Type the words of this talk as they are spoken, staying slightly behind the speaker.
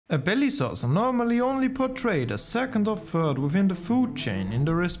Abelisaurs are normally only portrayed as second or third within the food chain in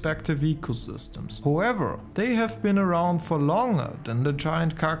the respective ecosystems. However, they have been around for longer than the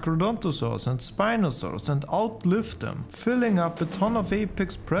giant Carcharodontosaurs and Spinosaurs and outlived them, filling up a ton of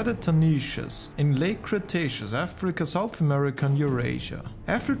apex predator niches in late Cretaceous, Africa, South America and Eurasia.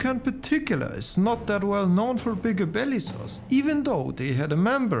 Africa in particular is not that well known for big Abelisaurs, even though they had a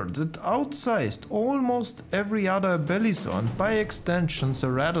member that outsized almost every other Abelisaur and by extension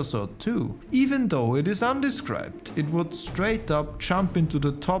Ceratosaur too. Even though it is undescribed, it would straight up jump into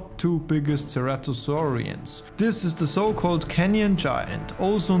the top two biggest Ceratosaurians. This is the so-called Kenyan giant,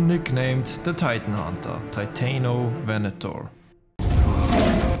 also nicknamed the Titan Hunter, Titanovenator.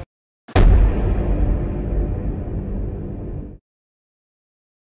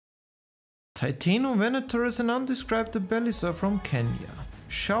 Titanovenator is an undescribed Abelisaur from Kenya.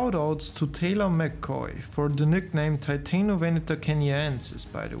 Shoutouts to Taylor McCoy for the nickname Titanovenator kenyaensis,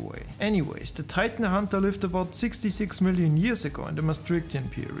 by the way. Anyways, the Titan Hunter lived about 66 million years ago in the Maastrichtian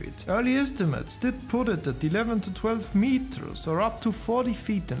period. Early estimates did put it at 11 to 12 meters or up to 40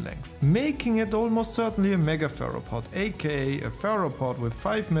 feet in length, making it almost certainly a megatheropod, aka a theropod with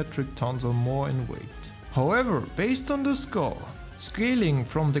 5 metric tons or more in weight. However, based on the skull, scaling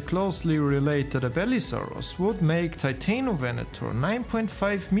from the closely related Abelisaurs would make Titanovenator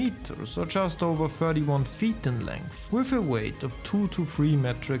 9.5 meters or just over 31 feet in length, with a weight of 2 to 3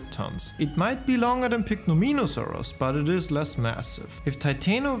 metric tons. It might be longer than Pycnominosaurus, but it is less massive. If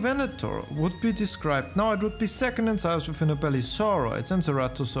Titanovenator would be described now, it would be second in size within Abelisauroids and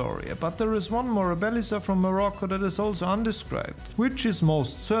Ceratosauria, but there is one more Abelisaur from Morocco that is also undescribed, which is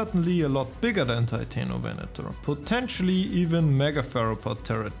most certainly a lot bigger than Titanovenator, potentially even megatheropod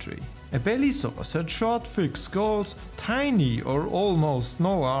territory. Abelisaurs had short, thick skulls, tiny or almost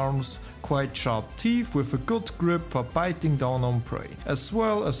no arms, quite sharp teeth with a good grip for biting down on prey, as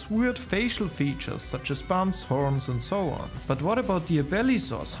well as weird facial features such as bumps, horns and so on. But what about the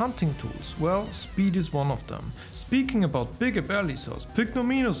Abelisaurs' hunting tools? Well, speed is one of them. Speaking about big Abelisaurs,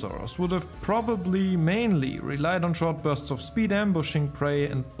 Pycnominosaurus would have probably mainly relied on short bursts of speed ambushing prey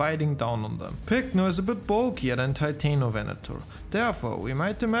and biting down on them. Pycno is a bit bulkier than Titanovenator, therefore we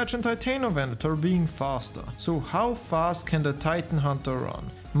might imagine Titanovenator being faster. So how fast can the Titan Hunter run?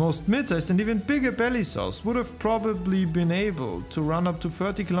 Most mid-sized and even bigger Abelisaurs would have probably been able to run up to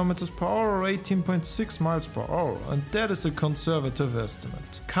 30 km per hour or 18.6 miles per hour, and that is a conservative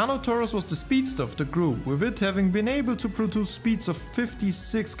estimate. Carnotaurus was the speedster of the group, with it having been able to produce speeds of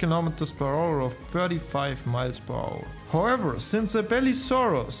 56 km per hour or 35 miles per hour. However, since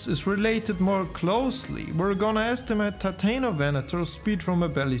Abelisaurus is related more closely, we're gonna estimate Titanovenator's speed from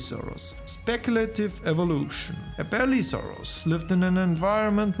Abelisaurus. Speculative evolution. Abelisaurus lived in an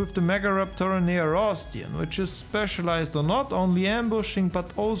environment with the Megaraptor and Neorastian, which is specialized on not only ambushing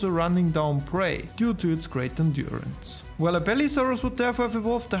but also running down prey, due to its great endurance. Well, Abelisaurus would therefore have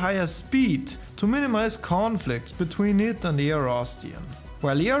evolved the higher speed to minimize conflicts between it and the Neorastian.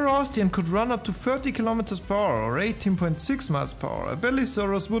 While Earastian could run up to 30 km per hour or 18.6 miles per hour,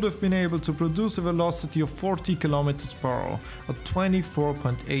 Abelisaurus would have been able to produce a velocity of 40 km per hour or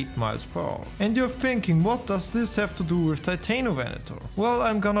 24.8 miles per hour. And you're thinking, what does this have to do with Titanovenator? Well,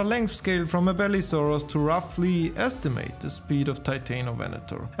 I'm gonna length scale from Abelisaurus to roughly estimate the speed of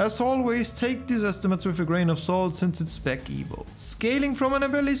Titanovenator. As always, take these estimates with a grain of salt since it's spec evo. Scaling from an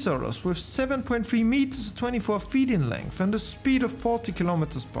Abelisaurus with 7.3 meters or 24 feet in length and a speed of 40 km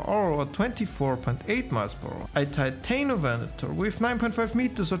per hour or 24.8 miles per hour, a Titanovenator with 9.5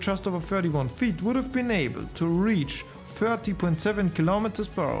 meters or just over 31 feet would have been able to reach 30.7 kilometers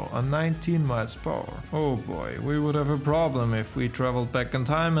per hour or 19 miles per hour. Oh boy, we would have a problem if we traveled back in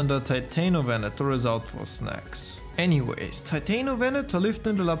time and the Titanovenator is out for snacks. Anyways, Titanovenator lived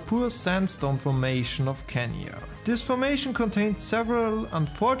in the Lapur Sandstone Formation of Kenya. This formation contained several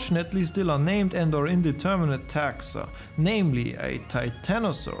unfortunately still unnamed and or indeterminate taxa, namely a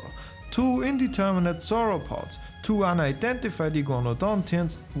Titanosaur, 2 indeterminate sauropods, 2 unidentified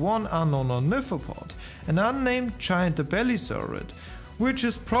iguanodontians, 1 unknown ornithopod, an unnamed giant abelisaurid, which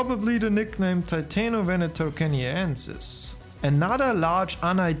is probably the nickname Titanovenator kenyaensis. Another large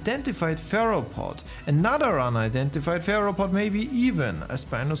unidentified theropod, another unidentified theropod, maybe even a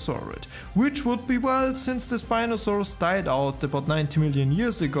Spinosaurid, which would be wild since the Spinosaurs died out about 90 million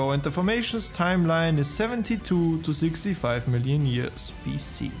years ago and the formation's timeline is 72 to 65 million years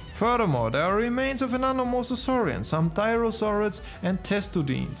BC. Furthermore, there are remains of an Mosasaurian, some Dinosaurs and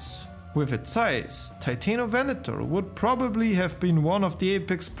Testudines. With its size, titanovenator would probably have been one of the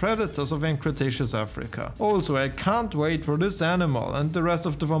apex predators of Cretaceous Africa. Also, I can't wait for this animal and the rest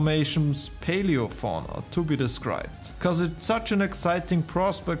of the formation's paleofauna to be described, cause it's such an exciting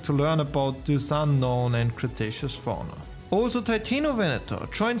prospect to learn about this unknown and Cretaceous fauna. Also, titanovenator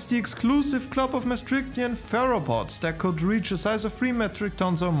joins the exclusive club of Maastrichtian theropods that could reach a size of 3 metric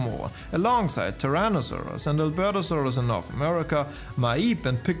tons or more, alongside Tyrannosaurus and Albertosaurus in North America, Maib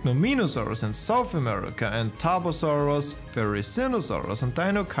and Pycnomenosaurus in South America, and Tarbosaurus, Therizinosaurus and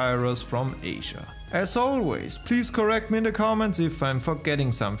Dinosaurs from Asia. As always, please correct me in the comments if I'm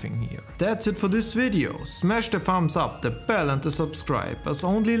forgetting something here. That's it for this video. Smash the thumbs up, the bell and the subscribe, as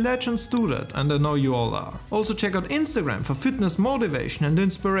only legends do that, and I know you all are. Also check out Instagram for fitness motivation and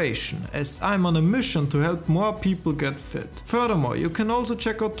inspiration, as I'm on a mission to help more people get fit. Furthermore, you can also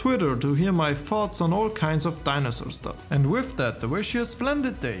check out Twitter to hear my thoughts on all kinds of dinosaur stuff. And with that, I wish you a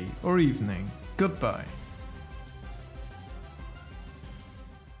splendid day or evening. Goodbye.